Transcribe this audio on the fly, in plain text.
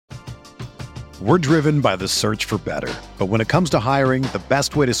We're driven by the search for better. But when it comes to hiring, the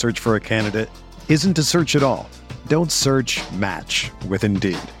best way to search for a candidate isn't to search at all. Don't search, match with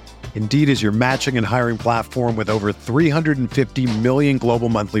Indeed. Indeed is your matching and hiring platform with over 350 million global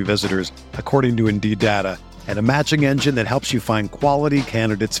monthly visitors, according to Indeed data, and a matching engine that helps you find quality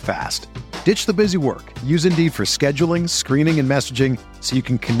candidates fast. Ditch the busy work. Use Indeed for scheduling, screening, and messaging so you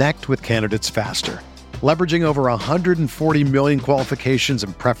can connect with candidates faster. Leveraging over 140 million qualifications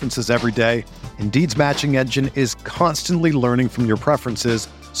and preferences every day, Indeed's matching engine is constantly learning from your preferences,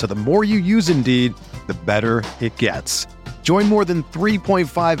 so the more you use Indeed, the better it gets. Join more than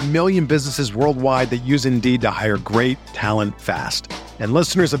 3.5 million businesses worldwide that use Indeed to hire great talent fast. And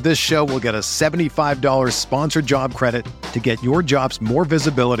listeners of this show will get a $75 sponsored job credit to get your jobs more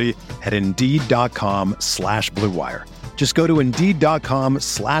visibility at Indeed.com/Blue Wire. Just go to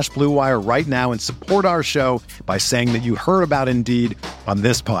Indeed.com/Blue Wire right now and support our show by saying that you heard about Indeed on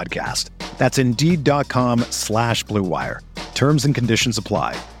this podcast. That's Indeed.com/Blue Wire. Terms and conditions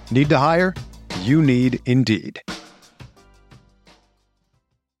apply. Need to hire? You need Indeed.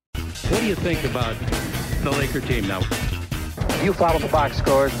 What do you think about the Laker team now? You follow the box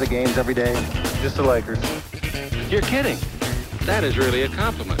scores of the games every day? Just the Lakers. You're kidding. That is really a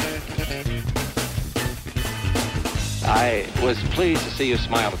compliment. I was pleased to see you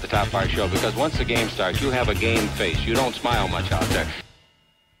smile at the top of our show because once the game starts, you have a game face. You don't smile much out there.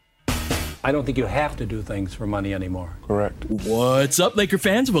 I don't think you have to do things for money anymore. Correct. What's up, Laker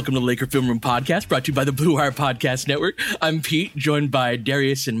fans? Welcome to the Laker Film Room Podcast, brought to you by the Blue Wire Podcast Network. I'm Pete, joined by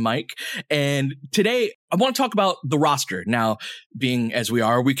Darius and Mike. And today, I want to talk about the roster. Now, being as we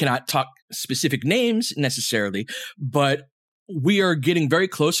are, we cannot talk specific names necessarily, but we are getting very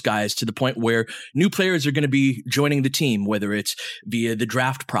close, guys, to the point where new players are going to be joining the team, whether it's via the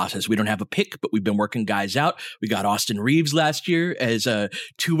draft process. We don't have a pick, but we've been working guys out. We got Austin Reeves last year as a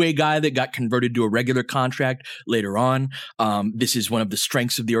two-way guy that got converted to a regular contract later on. This is one of the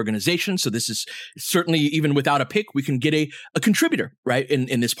strengths of the organization. So this is certainly, even without a pick, we can get a contributor, right,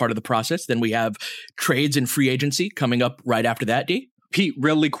 in this part of the process. Then we have trades and free agency coming up right after that, D. Pete,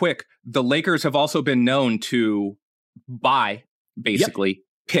 really quick, the Lakers have also been known to buy basically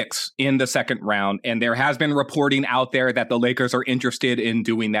picks in the second round. And there has been reporting out there that the Lakers are interested in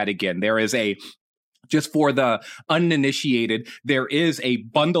doing that again. There is just for the uninitiated, there is a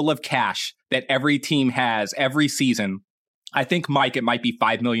bundle of cash that every team has every season. I think, Mike, it might be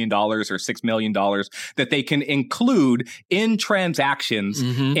 $5 million or $6 million that they can include in transactions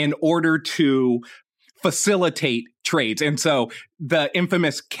in order to facilitate trades. And so the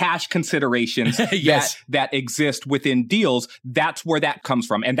infamous cash considerations that exist within deals, that's where that comes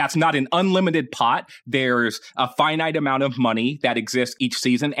from. And that's not an unlimited pot. There's a finite amount of money that exists each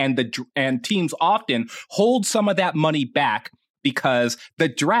season. And teams often hold some of that money back because the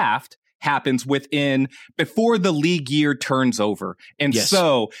draft happens before the league year turns over. And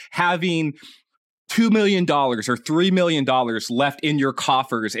so having $2 million or $3 million left in your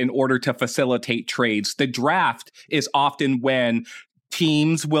coffers in order to facilitate trades. The draft is often when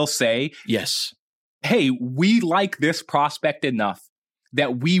teams will say, yes, hey, we like this prospect enough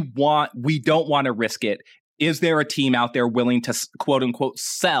that we don't want to risk it. Is there a team out there willing to quote unquote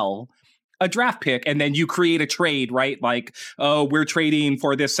sell a draft pick? And then you create a trade, right? Like, oh, we're trading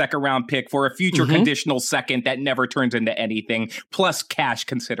for this second round pick for a future conditional second that never turns into anything, plus cash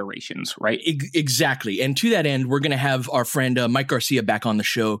considerations, right? Exactly. And to that end, we're going to have our friend Mike Garcia back on the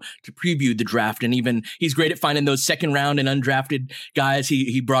show to preview the draft. And even he's great at finding those second round and undrafted guys.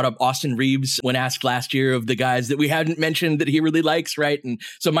 He brought up Austin Reeves when asked last year of the guys that we hadn't mentioned that he really likes, right? And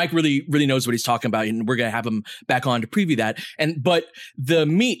so Mike really knows what he's talking about, and we're going to have him back on to preview that. But the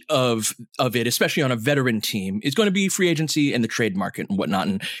meat of it, especially on a veteran team, is going to be free agency and the trade market and whatnot,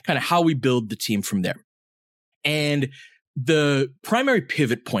 and kind of how we build the team from there. And the primary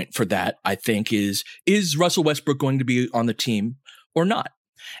pivot point for that, I think, is Russell Westbrook going to be on the team or not?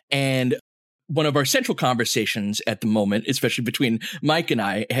 And one of our central conversations at the moment, especially between Mike and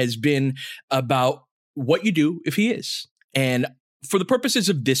I, has been about what you do if he is. And for the purposes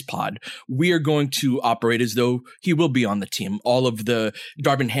of this pod, we are going to operate as though he will be on the team. All of the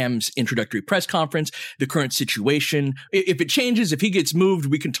Darvin Ham's introductory press conference, the current situation. If it changes, if he gets moved,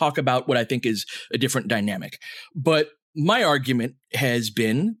 we can talk about what I think is a different dynamic. But my argument has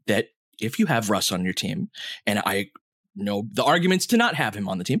been that if you have Russ on your team, and I know the arguments to not have him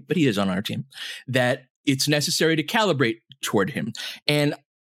on the team, but he is on our team, that it's necessary to calibrate toward him. And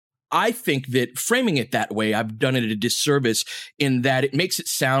I think that framing it that way, I've done it a disservice in that it makes it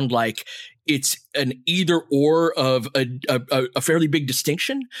sound like it's an either or of a fairly big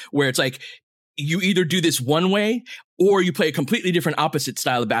distinction, where it's like, you either do this one way or you play a completely different opposite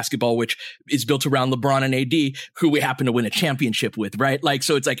style of basketball, which is built around LeBron and AD, who we happen to win a championship with, right? Like,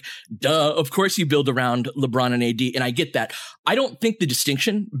 so it's like, duh, of course you build around LeBron and AD. And I get that. I don't think the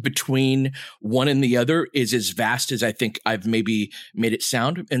distinction between one and the other is as vast as I think I've maybe made it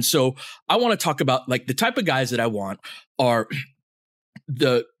sound. And so I want to talk about like the type of guys that I want are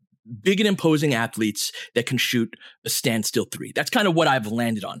the big and imposing athletes that can shoot a standstill three. That's kind of what I've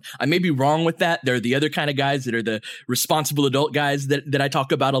landed on. I may be wrong with that. There are the other kind of guys that are the responsible adult guys that I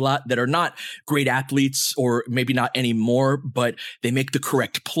talk about a lot that are not great athletes, or maybe not anymore, but they make the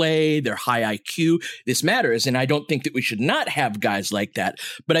correct play. They're high IQ. This matters. And I don't think that we should not have guys like that.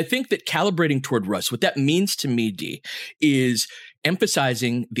 But I think that calibrating toward Russ, what that means to me, D, is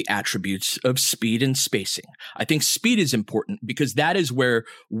emphasizing the attributes of speed and spacing. I think speed is important because that is where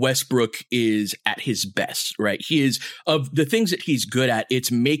Westbrook is at his best, right? He is, of the things that he's good at,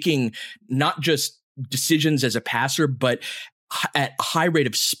 it's making not just decisions as a passer, but at a high rate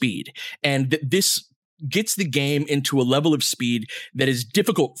of speed. And this gets the game into a level of speed that is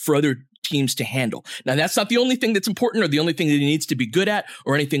difficult for other teams to handle. Now, that's not the only thing that's important or the only thing that he needs to be good at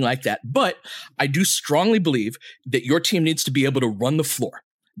or anything like that. But I do strongly believe that your team needs to be able to run the floor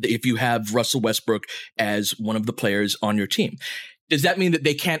if you have Russell Westbrook as one of the players on your team. Does that mean that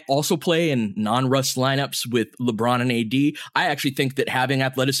they can't also play in non-Russ lineups with LeBron and AD? I actually think that having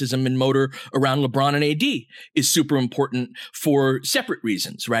athleticism and motor around LeBron and AD is super important for separate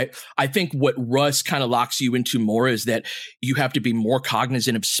reasons, right? I think what Russ kind of locks you into more is that you have to be more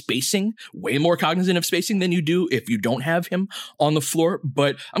cognizant of spacing, way more cognizant of spacing than you do if you don't have him on the floor.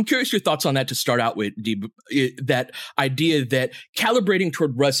 But I'm curious your thoughts on that to start out with, D, that idea that calibrating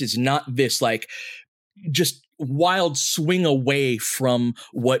toward Russ is not this like just wild swing away from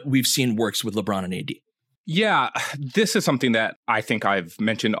what we've seen works with LeBron and AD. Yeah, this is something that I think I've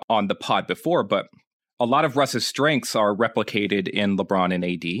mentioned on the pod before, but a lot of Russ's strengths are replicated in LeBron and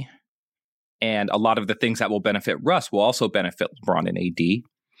AD. And a lot of the things that will benefit Russ will also benefit LeBron and AD.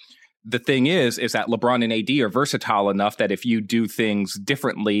 The thing is that LeBron and AD are versatile enough that if you do things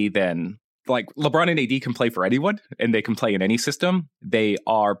differently than, like, LeBron and AD can play for anyone and they can play in any system. They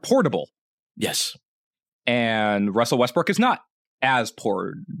are portable. Yes. And Russell Westbrook is not as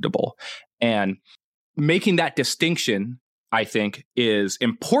portable. And making that distinction, I think, is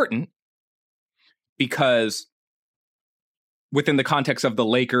important because within the context of the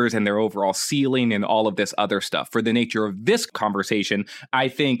Lakers and their overall ceiling and all of this other stuff, for the nature of this conversation, I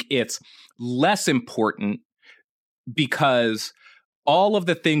think it's less important because all of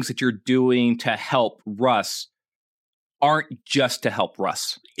the things that you're doing to help Russ aren't just to help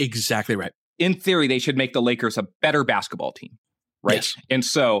Russ. Exactly right. In theory, they should make the Lakers a better basketball team, right? Yes. And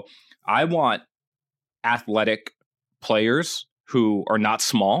so I want athletic players who are not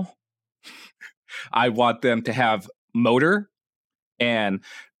small. I want them to have motor and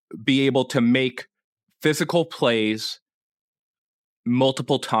be able to make physical plays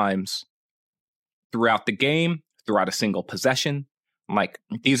multiple times throughout the game, throughout a single possession. Like,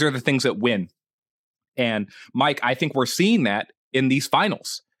 these are the things that win. And Mike, I think we're seeing that in these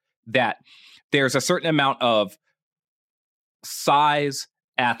finals, that there's a certain amount of size,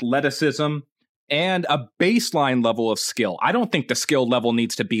 athleticism, and a baseline level of skill. I don't think the skill level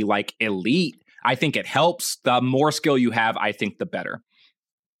needs to be like elite. I think it helps. The more skill you have, I think the better.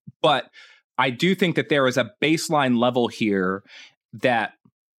 But I do think that there is a baseline level here that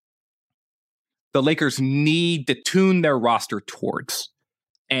the Lakers need to tune their roster towards.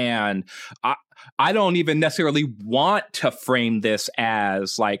 And I don't even necessarily want to frame this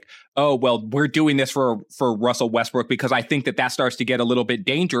as like, oh, well, we're doing this for Russell Westbrook, because I think that starts to get a little bit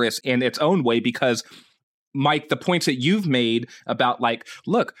dangerous in its own way, because Mike, the points that you've made about like,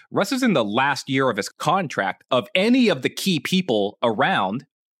 look, Russ is in the last year of his contract of any of the key people around,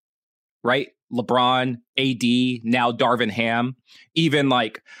 right? LeBron, AD, now Darvin Ham, even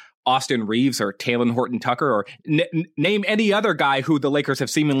like Austin Reeves or Talen Horton-Tucker, or name any other guy who the Lakers have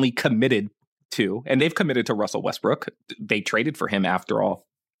seemingly committed to, and they've committed to Russell Westbrook. They traded for him after all.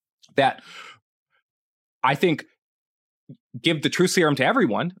 That, I think, give the truth serum to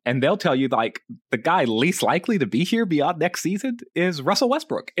everyone, and they'll tell you like the guy least likely to be here beyond next season is Russell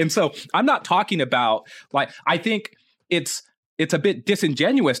Westbrook. And so I'm not talking about like, I think it's a bit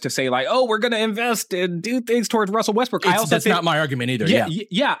disingenuous to say like, oh, we're going to invest and do things towards Russell Westbrook. That's not my argument either.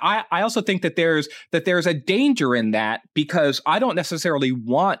 Yeah. I also think that there's a danger in that, because I don't necessarily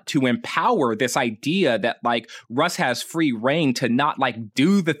want to empower this idea that like Russ has free reign to not like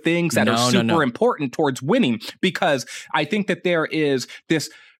do the things that are super important towards winning, because I think that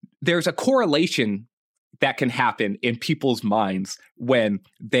there's a correlation that can happen in people's minds when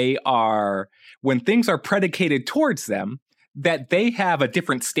things are predicated towards them, that they have a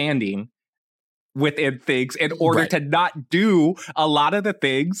different standing within things in order to not do a lot of the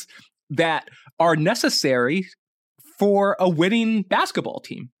things that are necessary for a winning basketball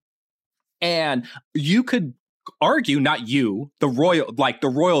team. And you could argue, not you, the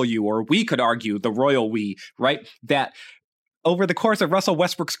royal you, or we could argue the royal we, right? That over the course of Russell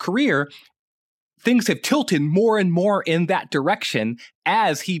Westbrook's career, things have tilted more and more in that direction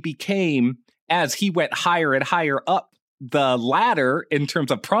as he went higher and higher up the ladder in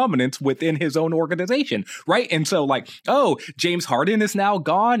terms of prominence within his own organization, right? And so James Harden is now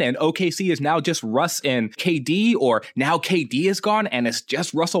gone and OKC is now just Russ and KD, or now KD is gone and it's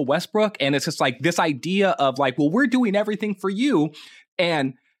just Russell Westbrook. And it's just this idea of we're doing everything for you.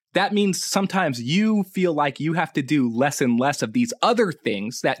 And that means sometimes you feel like you have to do less and less of these other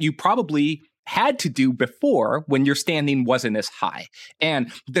things that you probably had to do before when your standing wasn't as high.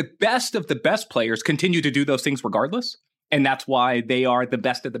 And the best of the best players continue to do those things regardless. And that's why they are the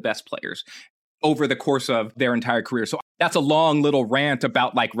best of the best players over the course of their entire career. So that's a long little rant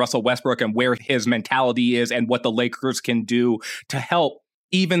about Russell Westbrook and where his mentality is and what the Lakers can do to help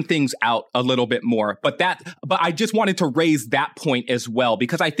even things out a little bit more. But I just wanted to raise that point as well,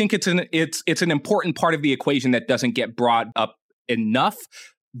 because I think it's an important part of the equation that doesn't get brought up enough.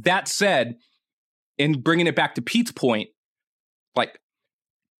 That said, in bringing it back to Pete's point,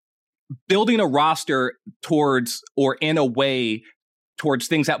 building a roster towards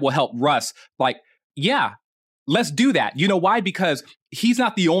things that will help Russ, let's do that. You know why? Because he's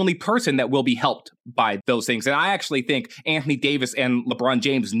not the only person that will be helped by those things. And I actually think Anthony Davis and LeBron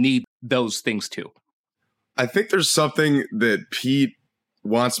James need those things too. I think there's something that Pete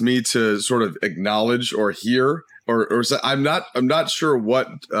wants me to sort of acknowledge or hear, or say, I'm not sure what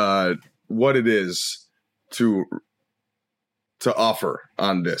it is to offer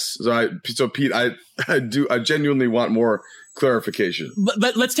on this. So Pete, I genuinely want more clarification.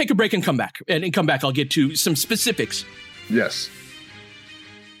 But let's take a break and come back. And come back, I'll get to some specifics. Yes.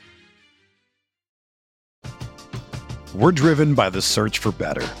 We're driven by the search for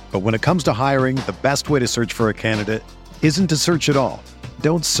better. But when it comes to hiring, the best way to search for a candidate isn't to search at all.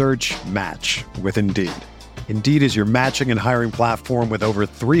 Don't search, match with Indeed. Indeed is your matching and hiring platform with over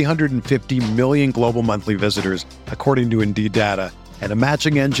 350 million global monthly visitors, according to Indeed data, and a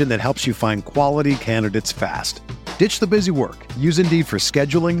matching engine that helps you find quality candidates fast. Ditch the busy work. Use Indeed for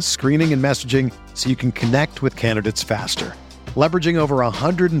scheduling, screening, and messaging so you can connect with candidates faster. Leveraging over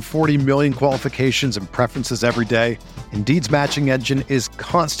 140 million qualifications and preferences every day, Indeed's matching engine is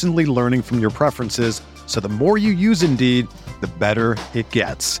constantly learning from your preferences, so the more you use Indeed, the better it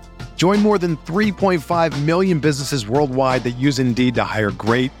gets. Join more than 3.5 million businesses worldwide that use Indeed to hire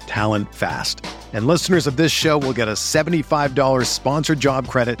great talent fast. And listeners of this show will get a $75 sponsored job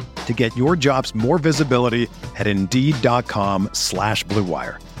credit to get your jobs more visibility at Indeed.com/Blue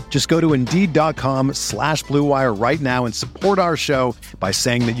Wire. Just go to Indeed.com/Blue Wire right now and support our show by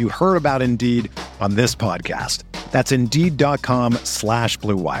saying that you heard about Indeed on this podcast. That's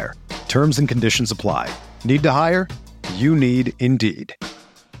Indeed.com/Blue Wire. Terms and conditions apply. Need to hire? You need Indeed.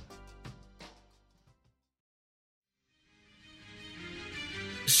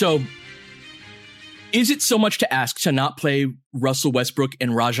 So, is it so much to ask to not play Russell Westbrook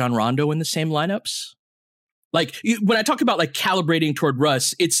and Rajon Rondo in the same lineups? When I talk about calibrating toward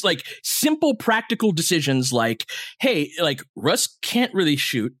Russ, it's simple practical decisions hey, Russ can't really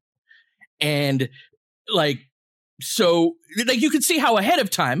shoot. And so you could see how ahead of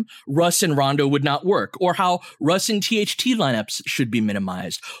time Russ and Rondo would not work, or how Russ and THT lineups should be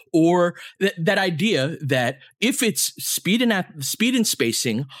minimized, or that idea that if it's speed and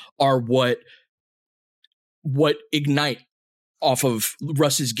spacing are what ignite off of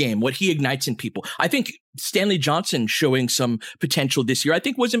Russ's game, what he ignites in people. I think Stanley Johnson showing some potential this year, I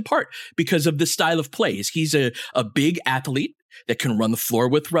think was in part because of the style of play. He's a big athlete that can run the floor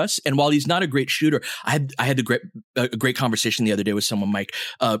with Russ. And while he's not a great shooter, I had a great conversation the other day with someone, Mike,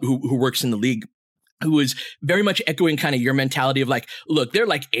 who works in the league, who was very much echoing kind of your mentality of look, there are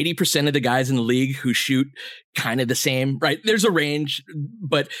 80% of the guys in the league who shoot kind of the same, right? There's a range,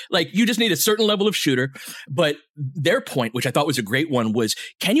 but you just need a certain level of shooter. But their point, which I thought was a great one, was,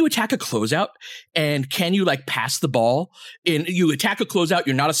 can you attack a closeout and can you pass the ball? And you attack a closeout,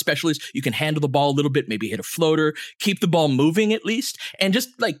 you're not a specialist. You can handle the ball a little bit, maybe hit a floater, keep the ball moving at least, and just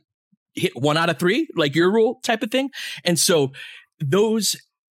hit 1 out of 3, your rule type of thing. And so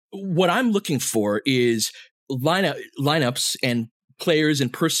what I'm looking for is lineups and players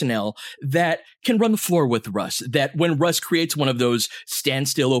and personnel that can run the floor with Russ, that when Russ creates one of those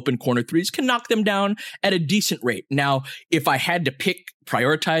standstill open corner threes, can knock them down at a decent rate. Now, if I had to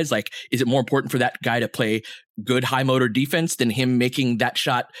prioritize, like, is it more important for that guy to play good high motor defense than him making that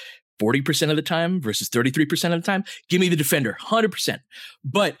shot 40% of the time versus 33% of the time? Give me the defender, 100%.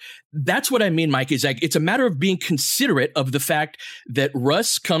 But that's what I mean, Mike, is like, it's a matter of being considerate of the fact that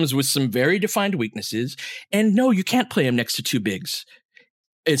Russ comes with some very defined weaknesses. And no, you can't play him next to two bigs,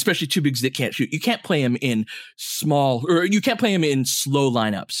 especially two bigs that can't shoot. You can't play him in you can't play him in slow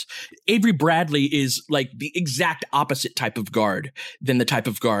lineups. Avery Bradley is like the exact opposite type of guard than the type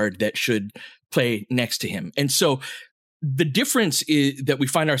of guard that should play next to him. And so the difference is that we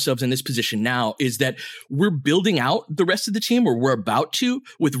find ourselves in this position now is that we're building out the rest of the team, or we're about to,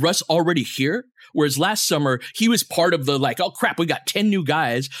 with Russ already here. Whereas last summer, he was part of the like, oh crap, we got 10 new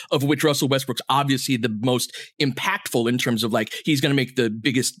guys, of which Russell Westbrook's obviously the most impactful in terms of like, he's going to make the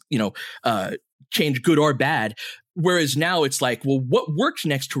biggest, change, good or bad. Whereas now it's like, well, what worked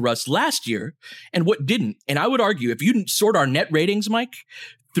next to Russ last year and what didn't? And I would argue, if you sort our net ratings, Mike,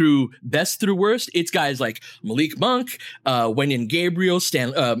 through best through worst, it's guys like Malik Monk, Wenyen Gabriel,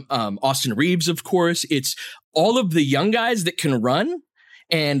 Austin Reeves, of course. It's all of the young guys that can run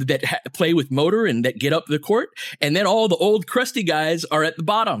and that play with motor and that get up the court. And then all the old crusty guys are at the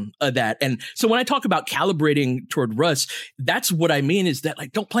bottom of that. And so when I talk about calibrating toward Russ, that's what I mean, is that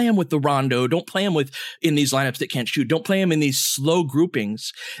like, don't play him with the Rondo. Don't play him in these lineups that can't shoot. Don't play him in these slow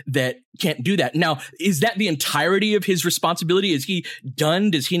groupings that can't do that. Now, is that the entirety of his responsibility? Is he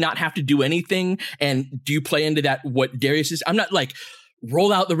done? Does he not have to do anything? And do you play into that what Darius is? I'm not like,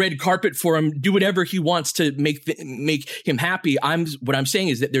 roll out the red carpet for him, do whatever he wants to make him happy. What I'm saying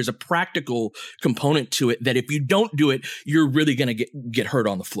is that there's a practical component to it that if you don't do it, you're really going to get hurt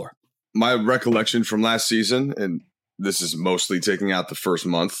on the floor. My recollection from last season, and this is mostly taking out the first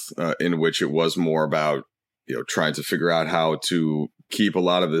month, in which it was more about, trying to figure out how to keep a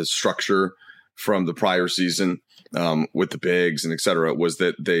lot of the structure from the prior season, with the bigs and et cetera, was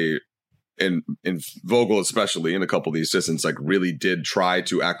that they, and Vogel especially, and a couple of the assistants, like really did try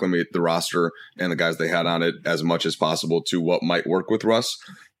to acclimate the roster and the guys they had on it as much as possible to what might work with Russ,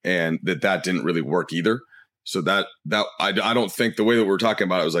 and that didn't really work either. So that I don't think the way that we're talking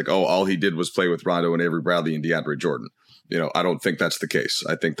about it was like, oh, all he did was play with Rondo and Avery Bradley and DeAndre Jordan. I don't think that's the case.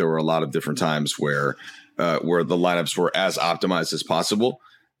 I think there were a lot of different times where the lineups were as optimized as possible.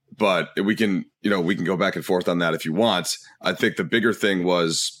 But we can go back and forth on that if you want. I think the bigger thing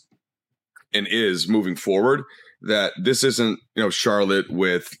was, and is moving forward, that this isn't, Charlotte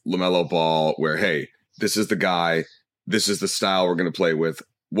with LaMelo Ball, where, hey, this is the guy, this is the style we're going to play with.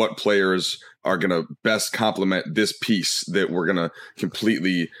 What players are going to best complement this piece that we're going to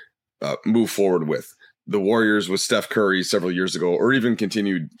completely move forward with? The Warriors with Steph Curry several years ago, or even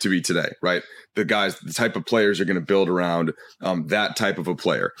continued to be today, right? The type of players you're going to build around that type of a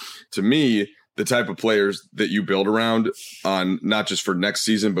player. To me, the type of players that you build around, on not just for next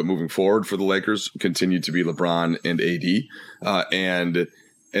season, but moving forward for the Lakers, continue to be LeBron and AD.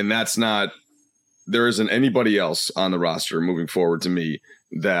 And that's not, there isn't anybody else on the roster moving forward to me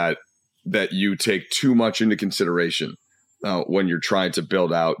that you take too much into consideration when you're trying to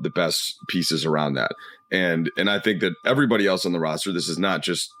build out the best pieces around that. And I think that everybody else on the roster, this is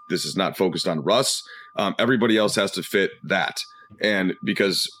not focused on Russ. Everybody else has to fit that. And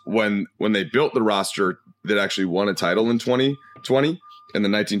because when they built the roster that actually won a title in 2020, in the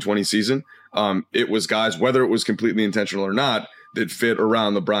 1920 season, it was guys, whether it was completely intentional or not, that fit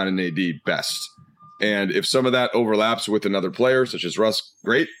around LeBron and AD best. And if some of that overlaps with another player, such as Russ,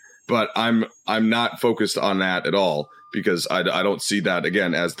 great. But I'm not focused on that at all, because I don't see that,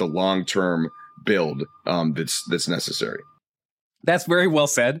 again, as the long-term build that's necessary. That's very well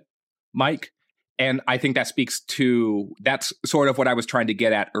said, Mike. And I think that speaks to, that's sort of what I was trying to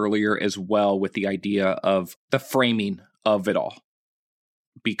get at earlier as well, with the idea of the framing of it all.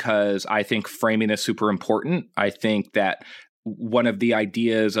 Because I think framing is super important. I think that one of the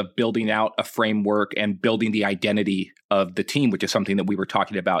ideas of building out a framework and building the identity of the team, which is something that we were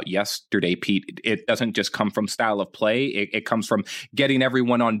talking about yesterday, Pete, it doesn't just come from style of play. It comes from getting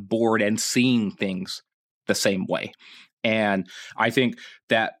everyone on board and seeing things the same way. And I think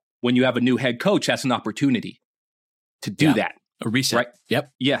that when you have a new head coach, that's an opportunity to do that. A reset. Right?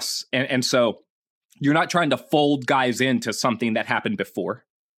 Yep. Yes. And so you're not trying to fold guys into something that happened before.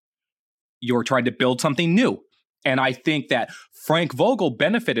 You're trying to build something new. And I think that Frank Vogel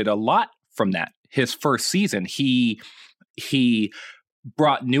benefited a lot from that. His first season, he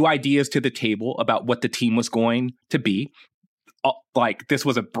brought new ideas to the table about what the team was going to be. Like, this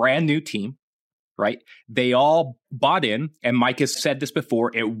was a brand new team. right? They all bought in, and Mike has said this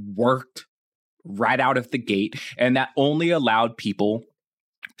before, it worked right out of the gate, and that only allowed people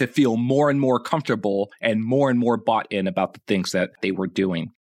to feel more and more comfortable and more bought in about the things that they were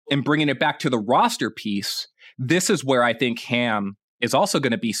doing. And bringing it back to the roster piece, this is where I think Ham is also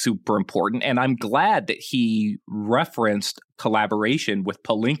going to be super important. And I'm glad that he referenced collaboration with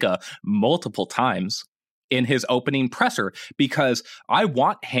Pelinka multiple times in his opening presser, because I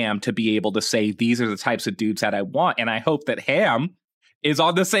want Ham to be able to say, these are the types of dudes that I want. And I hope that Ham is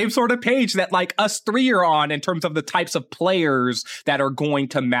on the same sort of page that like us three are on in terms of the types of players that are going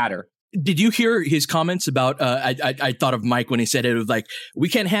to matter. Did you hear his comments about, I thought of Mike when he said it was like, we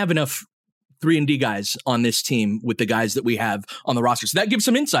can't have enough 3-and-D guys on this team with the guys that we have on the roster. So that gives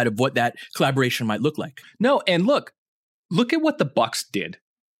some insight of what that collaboration might look like. No, and look at what the Bucks did,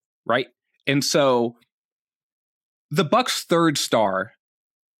 right? And so the Bucks' third star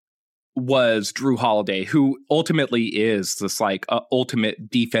was Drew Holiday, who ultimately is this like ultimate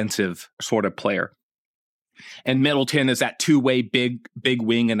defensive sort of player. And Middleton is that two-way big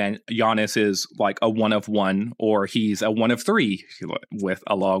wing, and then Giannis is like a 1-of-1, or he's a 1-of-3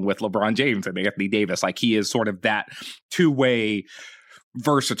 along with LeBron James and Anthony Davis. Like he is sort of that two-way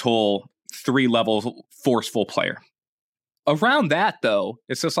versatile 3-level forceful player. Around that, though,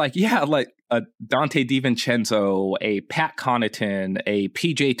 it's just like, yeah, like a Dante DiVincenzo, a Pat Connaughton, a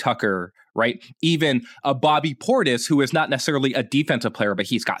PJ Tucker, right? Even a Bobby Portis, who is not necessarily a defensive player, but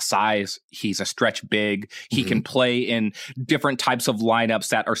he's got size. He's a stretch big. He can play in different types of lineups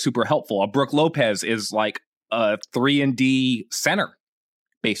that are super helpful. A Brook Lopez is like a 3-and-D center,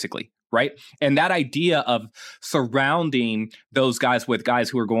 basically. Right. And that idea of surrounding those guys with guys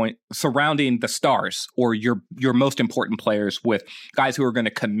who are surrounding the stars or your most important players with guys who are going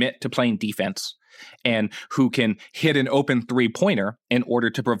to commit to playing defense and who can hit an open 3-pointer in order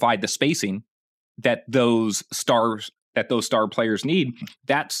to provide the spacing that those star players need.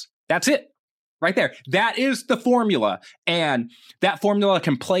 That's it. Right there. That is the formula. And that formula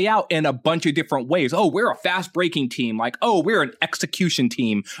can play out in a bunch of different ways. Oh, we're a fast breaking team. Like, oh, we're an execution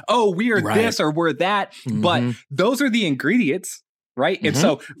team. Oh, we're this or we're that. But those are the ingredients, right? And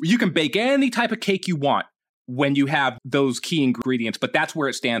so you can bake any type of cake you want when you have those key ingredients. But that's where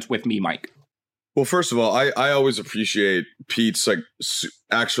it stands with me, Mike. Well, first of all, I always appreciate Pete's like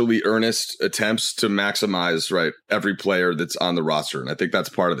actually earnest attempts to maximize every player that's on the roster. And I think that's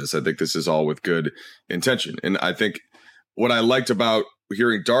part of this. I think this is all with good intention. And I think what I liked about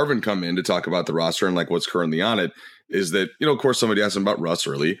hearing Darvin come in to talk about the roster and like what's currently on it is that, of course, somebody asked him about Russ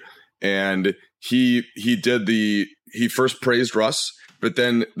early, and he first praised Russ, but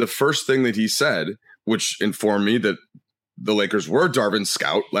then the first thing that he said, which informed me that the Lakers were Darvin's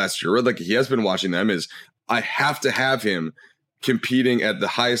scout last year, like he has been watching them, is I have to have him competing at the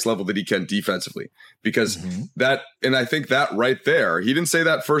highest level that he can defensively, because that, and I think that right there, he didn't say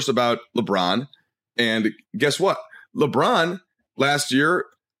that first about LeBron. And guess what? LeBron last year,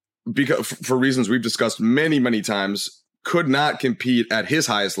 because for reasons we've discussed many, many times, could not compete at his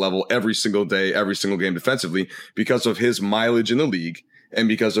highest level every single day, every single game defensively because of his mileage in the league and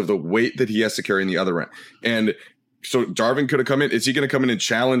because of the weight that he has to carry in the other end. And so Darvin could have come in. Is he going to come in and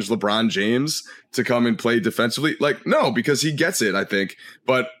challenge LeBron James to come and play defensively? Like, no, because he gets it, I think.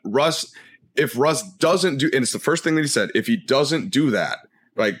 But if Russ doesn't do, and it's the first thing that he said, if he doesn't do that,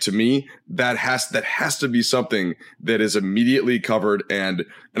 like, to me, that has to be something that is immediately covered. And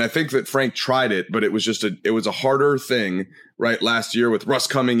I think that Frank tried it, but it was a harder thing, right? Last year with Russ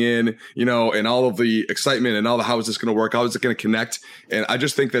coming in, and all of the excitement and all the, how is this going to work? How is it going to connect? And I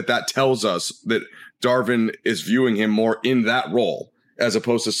just think that tells us that Darvin is viewing him more in that role, as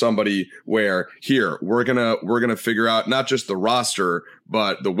opposed to somebody where here we're gonna figure out not just the roster,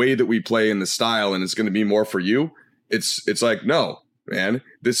 but the way that we play and the style, and it's going to be more for you. It's like, no, man,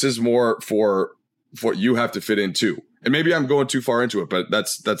 this is more for what you have to fit in too. And maybe I'm going too far into it, but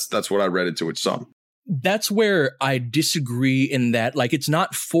that's what I read into it some. That's where I disagree in that, like, it's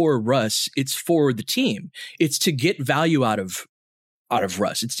not for Russ, it's for the team. It's to get value out of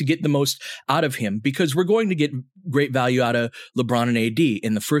Russ. It's to get the most out of him, because we're going to get great value out of LeBron and AD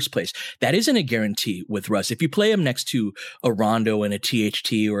in the first place. That isn't a guarantee with Russ. If you play him next to a Rondo and a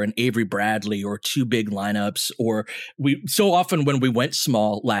THT or an Avery Bradley or two big lineups, or so often when we went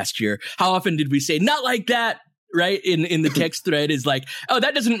small last year, how often did we say, not like that, right? In the text thread is like, oh,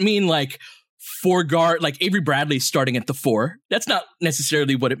 that doesn't mean like 4 guard, like Avery Bradley starting at the 4. That's not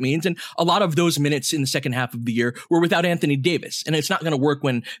necessarily what it means. And a lot of those minutes in the second half of the year were without Anthony Davis. And it's not going to work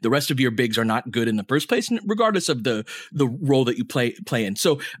when the rest of your bigs are not good in the first place, regardless of the role that you play in.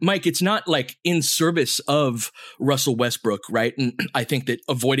 So, Mike, it's not like in service of Russell Westbrook, right? And I think that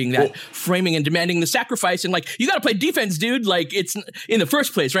avoiding that framing and demanding the sacrifice and like, you got to play defense, dude. Like it's in the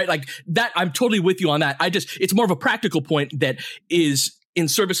first place, right? Like that, I'm totally with you on that. It's more of a practical point that is in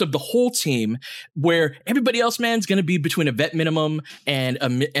service of the whole team, where everybody else, man, is going to be between a vet minimum and a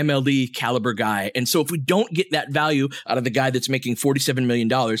MLE caliber guy. And so if we don't get that value out of the guy that's making $47 million,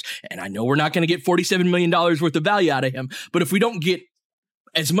 and I know we're not going to get $47 million worth of value out of him, but if we don't get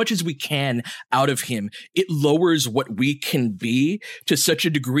as much as we can out of him, it lowers what we can be to such a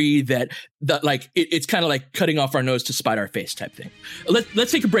degree that like it's kind of like cutting off our nose to spite our face type thing.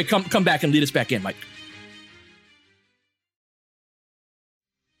 Let's take a break. Come back and lead us back in, Mike.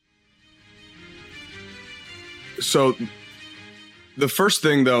 So the first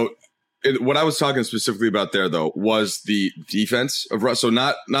thing, though, what I was talking specifically about there, though, was the defense of Russ. So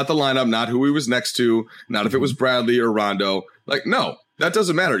not the lineup, not who he was next to, not if it was Bradley or Rondo. Like, no, that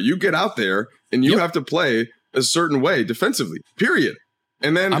doesn't matter. You get out there and you have to play a certain way defensively, period.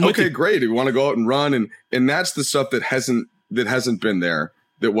 And then, okay, great. You want to go out and run. And that's the stuff that hasn't been there,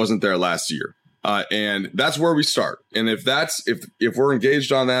 that wasn't there last year. And that's where we start. And if we're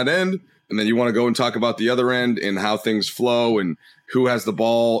engaged on that end, and then you want to go and talk about the other end and how things flow and who has the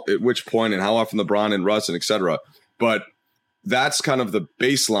ball at which point and how often LeBron and Russ and et cetera. But that's kind of the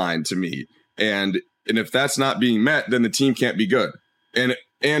baseline to me. And if that's not being met, then the team can't be good. And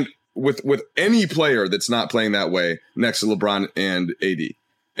with any player that's not playing that way next to LeBron and AD.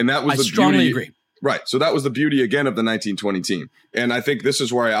 And that was the strongly beauty. Agree. Right. So that was the beauty again of the 1920 team. And I think this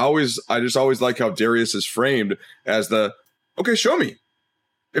is where I just always like how Darius is framed as okay, show me.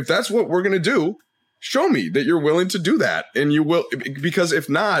 If that's what we're going to do, show me that you're willing to do that. And you will, because if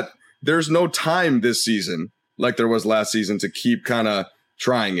not, there's no time this season, like there was last season, to keep kind of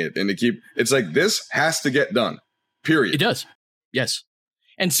trying it and it's like, this has to get done, period. It does. Yes.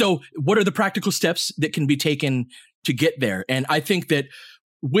 And so what are the practical steps that can be taken to get there? And I think that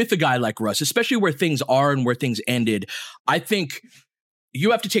with a guy like Russ, especially where things are and where things ended, I think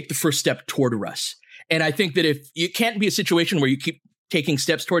you have to take the first step toward Russ. And I think that if you can't be a situation where you keep taking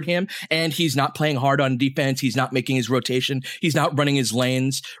steps toward him and he's not playing hard on defense, he's not making his rotation, he's not running his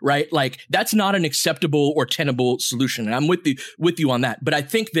lanes, right? Like that's not an acceptable or tenable solution. And I'm with you on that. But I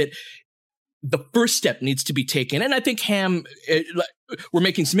think that the first step needs to be taken. And I think Ham, we're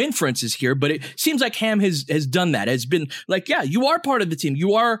making some inferences here, but it seems like Ham has done that, has been like, yeah, you are part of the team.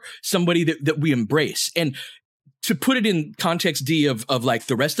 You are somebody that we embrace. And to put it in context, D, of like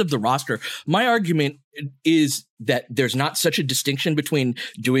the rest of the roster, my argument is that there's not such a distinction between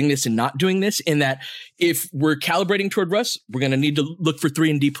doing this and not doing this, in that if we're calibrating toward Russ, we're going to need to look for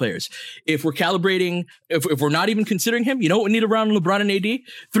 3-and-D players. If we're calibrating, if we're not even considering him, you know what we need around LeBron and AD?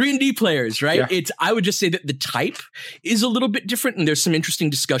 3-and-D players, right? Yeah. I would just say that the type is a little bit different, and there's some interesting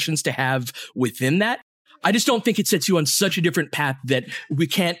discussions to have within that. I just don't think it sets you on such a different path that we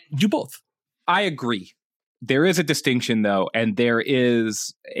can't do both. I agree. There is a distinction, though, and there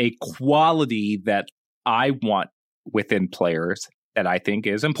is a quality that I want within players that I think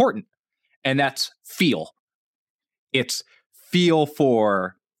is important, and that's feel. It's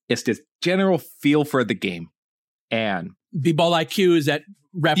this general feel for the game. And the ball IQ, is that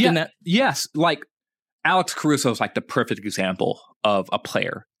wrapped in that? Yes. Like Alex Caruso is like the perfect example of a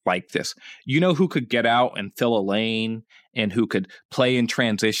player like this. You know who could get out and fill a lane and who could play in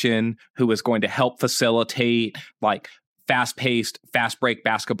transition, who is going to help facilitate like fast-paced, fast-break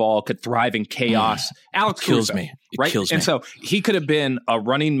basketball, could thrive in chaos. Alex kills Caruso, me. It right? kills me. And so he could have been a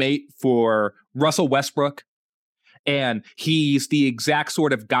running mate for Russell Westbrook, and he's the exact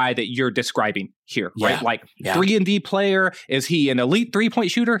sort of guy that you're describing here, right? Like 3-and-D player. Is he an elite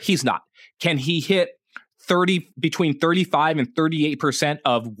three-point shooter? He's not. Can he hit between 35 and 38%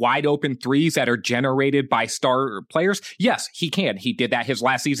 of wide open threes that are generated by star players? Yes, he can. He did that his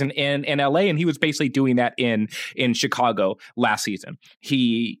last season in LA, and he was basically doing that in Chicago last season.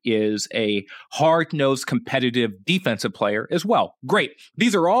 He is a hard-nosed, competitive defensive player as well. Great.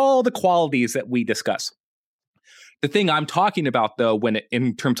 These are all the qualities that we discuss. The thing I'm talking about, though,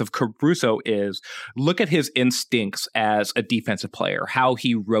 in terms of Caruso, is look at his instincts as a defensive player, how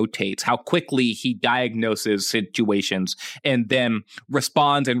he rotates, how quickly he diagnoses situations, and then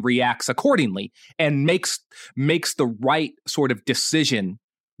responds and reacts accordingly, and makes the right sort of decision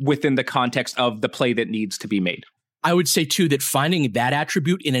within the context of the play that needs to be made. I would say, too, that finding that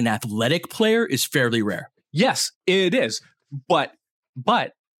attribute in an athletic player is fairly rare. Yes, it is. But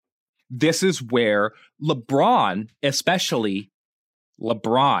this is where LeBron, especially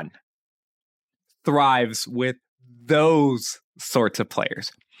LeBron, thrives with those sorts of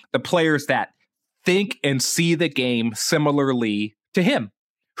players. The players that think and see the game similarly to him,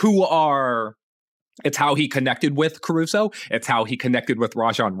 who are, it's how he connected with Caruso. It's how he connected with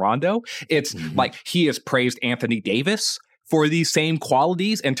Rajon Rondo. It's like he has praised Anthony Davis for these same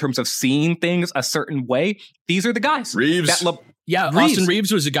qualities in terms of seeing things a certain way. These are the guys. Reeves. Austin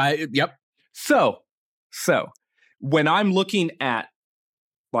Reeves was a guy. Yep. So when I'm looking at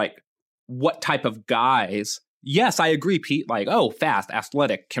like what type of guys, yes, I agree, Pete. Like, fast,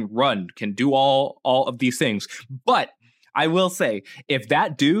 athletic, can run, can do all of these things. But I will say, if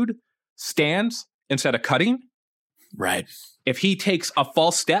that dude stands instead of cutting, right? If he takes a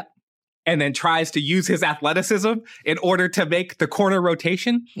false step and then tries to use his athleticism in order to make the corner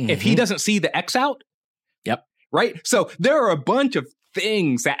rotation, if he doesn't see the X out, right? So there are a bunch of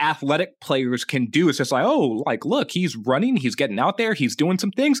things that athletic players can do. It's just like, look, he's running, he's getting out there, he's doing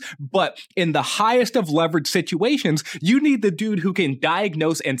some things. But in the highest of leverage situations, you need the dude who can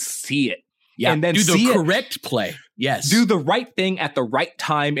diagnose and see it. Yeah, and then do the correct play. Yes. Do the right thing at the right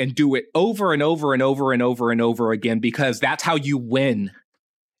time and do it over and over and over and over and over again, because that's how you win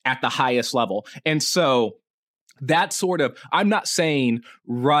at the highest level. And so that sort of, I'm not saying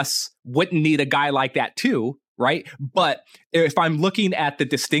Russ wouldn't need a guy like that too, right? But if I'm looking at the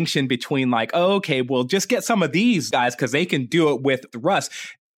distinction between like, okay, well, just get some of these guys because they can do it with Russ,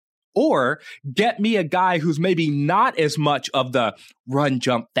 or get me a guy who's maybe not as much of the run,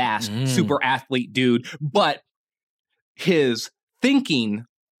 jump fast, super athlete dude, but his thinking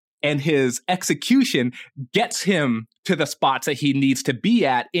and his execution gets him to the spots that he needs to be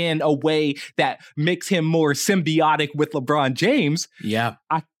at in a way that makes him more symbiotic with LeBron James. Yeah.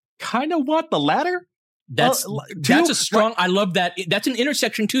 I kind of want the latter. That's a strong, I love that. That's an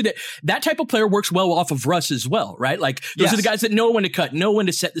intersection too, that type of player works well off of Russ as well, right? Like those are the guys that know when to cut, know when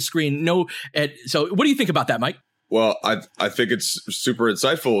to set the screen, so what do you think about that, Mike? Well, I think it's super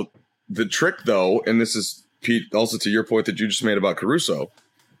insightful. The trick though, and this is, Pete, also to your point that you just made about Caruso,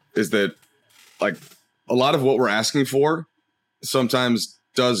 is that like a lot of what we're asking for sometimes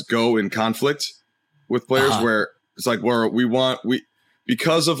does go in conflict with players where it's like where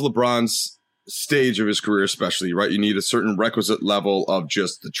because of LeBron's stage of his career, especially, right? You need a certain requisite level of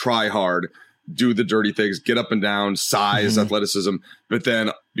just the try hard, do the dirty things, get up and down, size, athleticism. But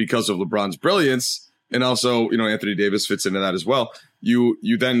then because of LeBron's brilliance, and also, Anthony Davis fits into that as well, you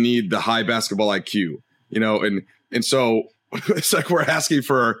then need the high basketball IQ, and so it's like we're asking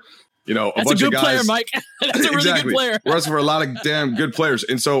for, a bunch of guys. That's a good player, Mike. That's a really good player. We're asking for a lot of damn good players.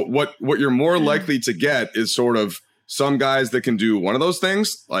 And so what you're more likely to get is sort of some guys that can do one of those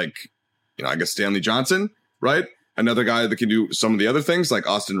things, like, I guess Stanley Johnson, right? Another guy that can do some of the other things like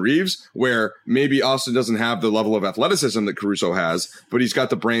Austin Reeves, where maybe Austin doesn't have the level of athleticism that Caruso has, but he's got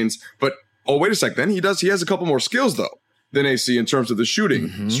the brains. But, wait a sec, then he has a couple more skills though than AC in terms of the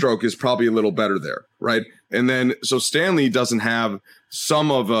shooting stroke is probably a little better there, right? And then, so Stanley doesn't have some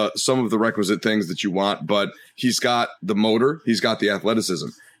of the requisite things that you want, but he's got the motor, he's got the athleticism.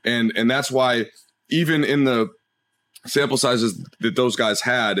 And that's why even in the sample sizes that those guys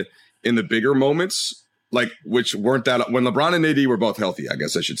had in the bigger moments, like which weren't that when LeBron and AD were both healthy, I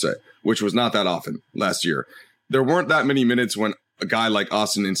guess I should say, which was not that often last year. There weren't that many minutes when a guy like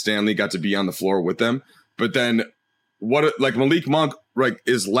Austin and Stanley got to be on the floor with them. But then like Malik Monk, right,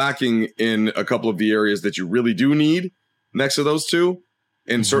 is lacking in a couple of the areas that you really do need next to those two.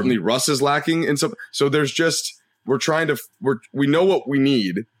 And certainly Russ is lacking in some. So there's just, we know what we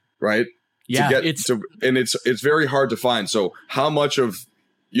need, right? Yeah. And it's very hard to find. So how much of,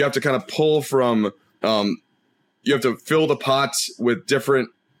 you have to kind of pull from, you have to fill the pot with different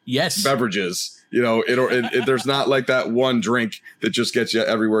beverages. There's not like that one drink that just gets you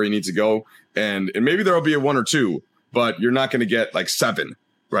everywhere you need to go. And maybe there'll be a one or two, but you're not going to get like seven,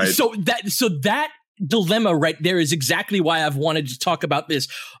 right? So that dilemma right there is exactly why I've wanted to talk about this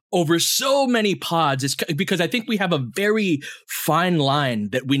over so many pods, is because I think we have a very fine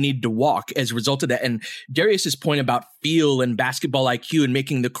line that we need to walk as a result of that. And Darius's point about feel and basketball IQ and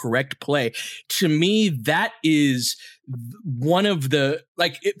making the correct play, to me, that is one of the,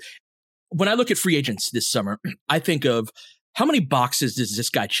 when I look at free agents this summer, I think of, how many boxes does this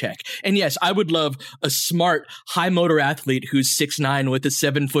guy check? And yes, I would love a smart, high motor athlete who's 6'9" with a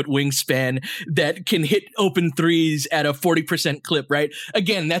 7-foot wingspan that can hit open threes at a 40% clip, right?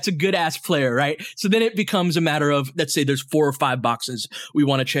 Again, that's a good ass player, right? So then it becomes a matter of, let's say there's 4 or 5 boxes we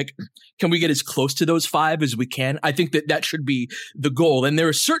want to check. Can we get as close to those 5 as we can? I think that should be the goal. And there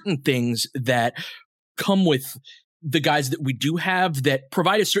are certain things that come with the guys that we do have that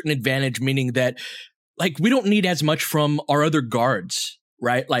provide a certain advantage, meaning that like we don't need as much from our other guards,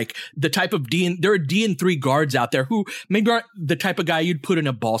 right? Like the type of there are D&3 guards out there who maybe aren't the type of guy you'd put in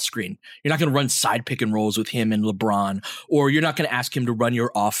a ball screen. You're not going to run side pick and rolls with him and LeBron, or you're not going to ask him to run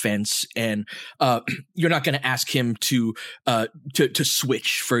your offense, and you're not going to ask him to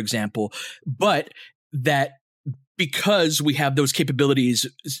switch, for example. But that because we have those capabilities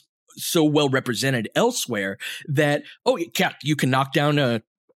so well represented elsewhere, that you can knock down an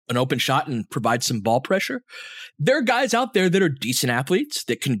open shot and provide some ball pressure. There are guys out there that are decent athletes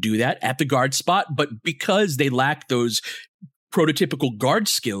that can do that at the guard spot, but because they lack those prototypical guard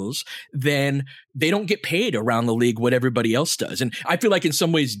skills, then they don't get paid around the league what everybody else does. And I feel like in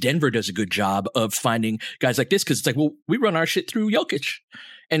some ways Denver does a good job of finding guys like this, because it's like, well, we run our shit through Jokic.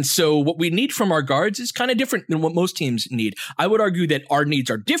 And so what we need from our guards is kind of different than what most teams need. I would argue that our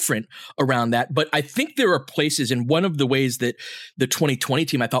needs are different around that, but I think there are places, and one of the ways that the 2020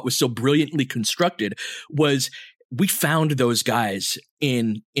 team I thought was so brilliantly constructed was we found those guys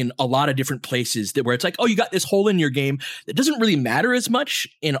in a lot of different places that where it's like, oh, you got this hole in your game that doesn't really matter as much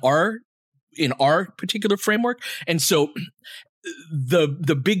in our particular framework. And so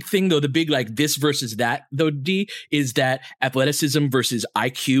the big thing though, the big like this versus that though, D, is that athleticism versus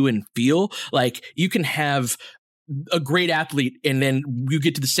IQ and feel. Like you can have a great athlete and then you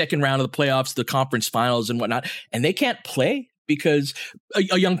get to the second round of the playoffs, the conference finals and whatnot, and they can't play because a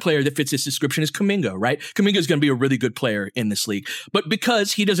young player that fits this description is Kuminga, right? Kuminga is going to be a really good player in this league, but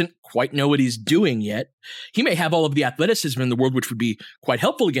because he doesn't quite know what he's doing yet, he may have all of the athleticism in the world, which would be quite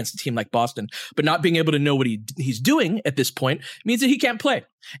helpful against a team like Boston, but not being able to know what he's doing at this point means that he can't play.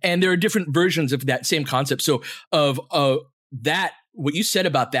 And there are different versions of that same concept. So that, what you said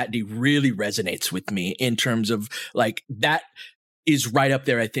about that, D, really resonates with me in terms of like, that is right up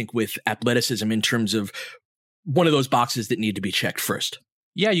there, I think, with athleticism in terms of one of those boxes that need to be checked first.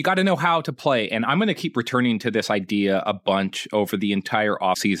 Yeah, you got to know how to play. And I'm going to keep returning to this idea a bunch over the entire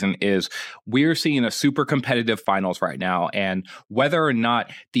offseason is we're seeing a super competitive finals right now. And whether or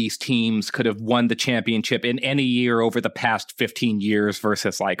not these teams could have won the championship in any year over the past 15 years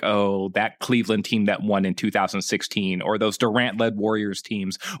versus like, oh, that Cleveland team that won in 2016 or those Durant-led Warriors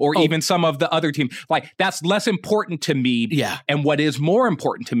teams or even some of the other teams, like that's less important to me. Yeah. And what is more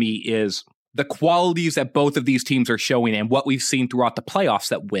important to me is the qualities that both of these teams are showing and what we've seen throughout the playoffs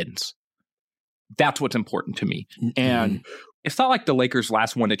that wins. That's what's important to me. Mm-hmm. And it's not like the Lakers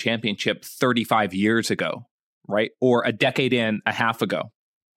last won a championship 35 years ago, right? Or a decade and a half ago,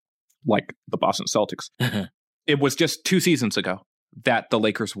 like the Boston Celtics. Mm-hmm. It was just 2 seasons ago that the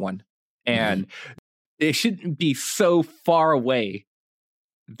Lakers won. And it shouldn't be so far away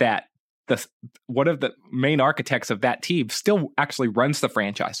that one of the main architects of that team still actually runs the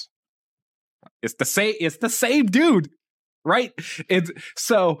franchise. It's the same dude, right?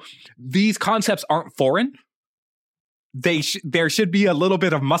 So these concepts aren't foreign. There should be a little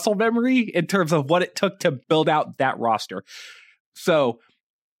bit of muscle memory in terms of what it took to build out that roster. So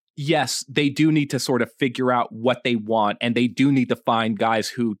yes, they do need to sort of figure out what they want, and they do need to find guys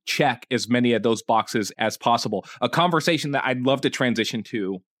who check as many of those boxes as possible. A conversation that I'd love to transition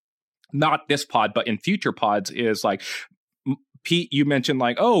to, not this pod, but in future pods, is like, Pete, you mentioned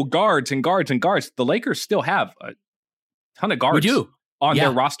like, oh, guards and guards and guards. The Lakers still have a ton of guards on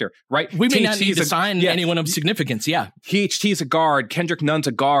their roster, right? We may not need to sign anyone of significance, THT is a guard. Kendrick Nunn's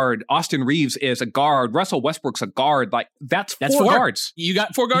a guard. Austin Reeves is a guard. Russell Westbrook's a guard. Like, that's four guards. You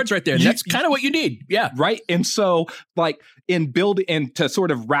got 4 guards right there. That's kind of what you need. Yeah. Right? And so, like, in building, and to sort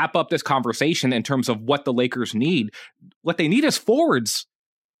of wrap up this conversation in terms of what the Lakers need, what they need is forwards.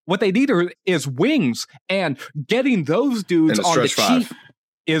 What they need is wings, and getting those dudes on the cheap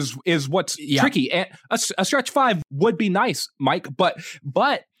is what's tricky. And a stretch 5 would be nice, Mike. But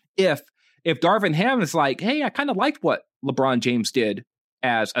if Darvin Ham is like, hey, I kind of liked what LeBron James did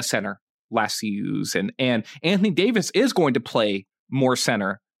as a center last season, and Anthony Davis is going to play more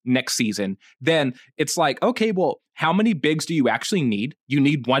center next season, then it's like, okay, well, how many bigs do you actually need? You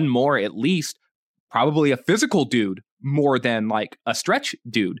need one more at least, probably a physical dude, more than like a stretch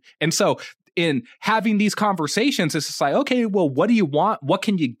dude. And so in having these conversations, it's just like, okay, well, what do you want? What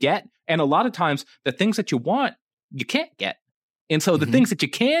can you get? And a lot of times the things that you want, you can't get. And so the things that you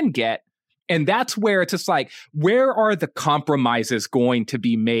can get, and that's where it's just like, where are the compromises going to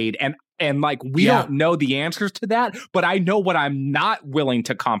be made? And like, we don't know the answers to that, but I know what I'm not willing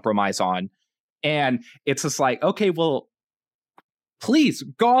to compromise on. And it's just like, okay, well, please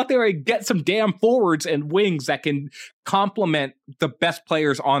go out there and get some damn forwards and wings that can complement the best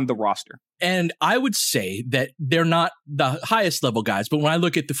players on the roster. And I would say that they're not the highest level guys, but when I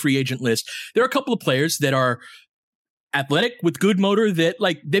look at the free agent list, there are a couple of players that are athletic with good motor that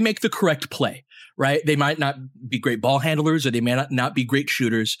like they make the correct play, right? They might not be great ball handlers or they may not be great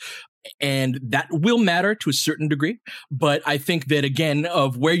shooters. And that will matter to a certain degree. But I think that, again,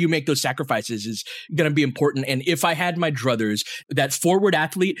 of where you make those sacrifices is going to be important. And if I had my druthers, that forward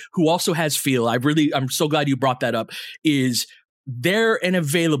athlete who also has feel, I'm so glad you brought that up, is there and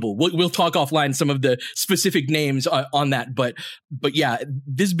available. We'll talk offline some of the specific names on that. But yeah,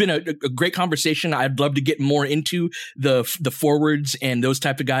 this has been a great conversation. I'd love to get more into the forwards and those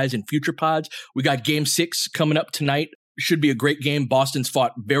type of guys in future pods. We got Game 6 coming up tonight. Should be a great game. Boston's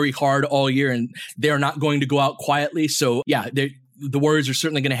fought very hard all year, and they're not going to go out quietly. So, yeah, the Warriors are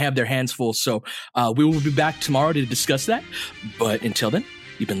certainly going to have their hands full. So we will be back tomorrow to discuss that. But until then,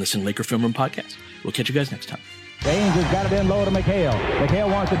 you've been listening to Laker Film Room Podcast. We'll catch you guys next time. James has got it in low to McHale. McHale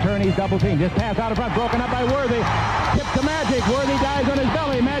wants to turn. He's double teamed. Just pass out in front. Broken up by Worthy. Tip to Magic. Worthy dies on his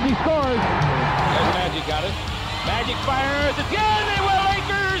belly. Magic scores. There's Magic got it. Magic fires. It's good. They will.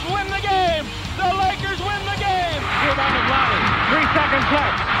 Lakers win the game. The Lakers win the game. Here by McLaughlin. 3 seconds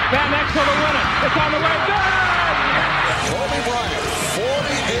left. Van Exel to win it. It's on the way. Good. Kobe Bryant,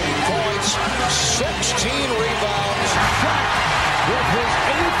 48 points, 16 rebounds. Shot with his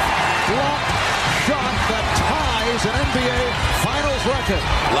 8th block shot that ties an NBA Finals record.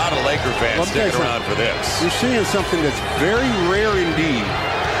 A lot of Laker fans sticking around for this. You're seeing something that's very rare indeed.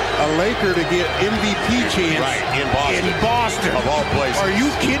 A Laker to get MVP chance in Boston. Of all places. Are you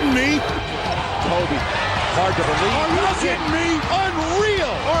kidding me? Kobe, hard to believe. Are you kidding me?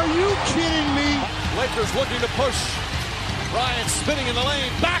 Unreal. Are you kidding me? Lakers looking to push. Bryant spinning in the lane.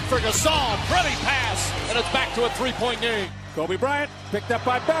 Back for Gasol. Pretty pass. And it's back to a 3-point game. Kobe Bryant picked up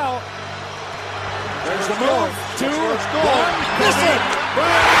by Bell. There's the move. 2, 1. Listen.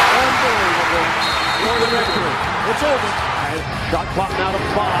 Unbelievable. For the victory. It's over. Shot clock now to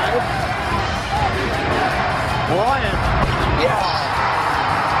 5. Bryant. Yes.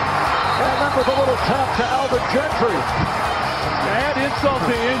 And that was a little tap to Alvin Gentry. Add insult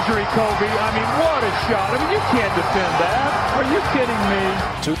to injury, Kobe. I mean, what a shot. I mean, you can't defend that. Are you kidding me?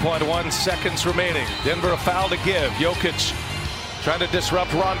 2.1 seconds remaining. Denver a foul to give. Jokic trying to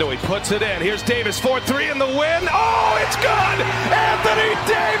disrupt Rondo. He puts it in. Here's Davis, 4-3 in the win. Oh, it's good! Anthony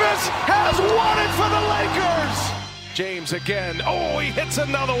Davis has won it for the Lakers! James again. Oh, he hits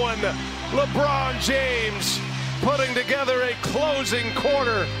another one. LeBron James putting together a closing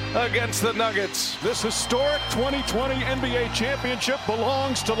quarter against the Nuggets. This historic 2020 NBA championship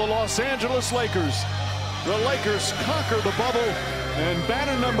belongs to the Los Angeles Lakers. The Lakers conquer the bubble, and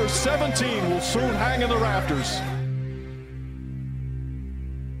banner number 17 will soon hang in the rafters.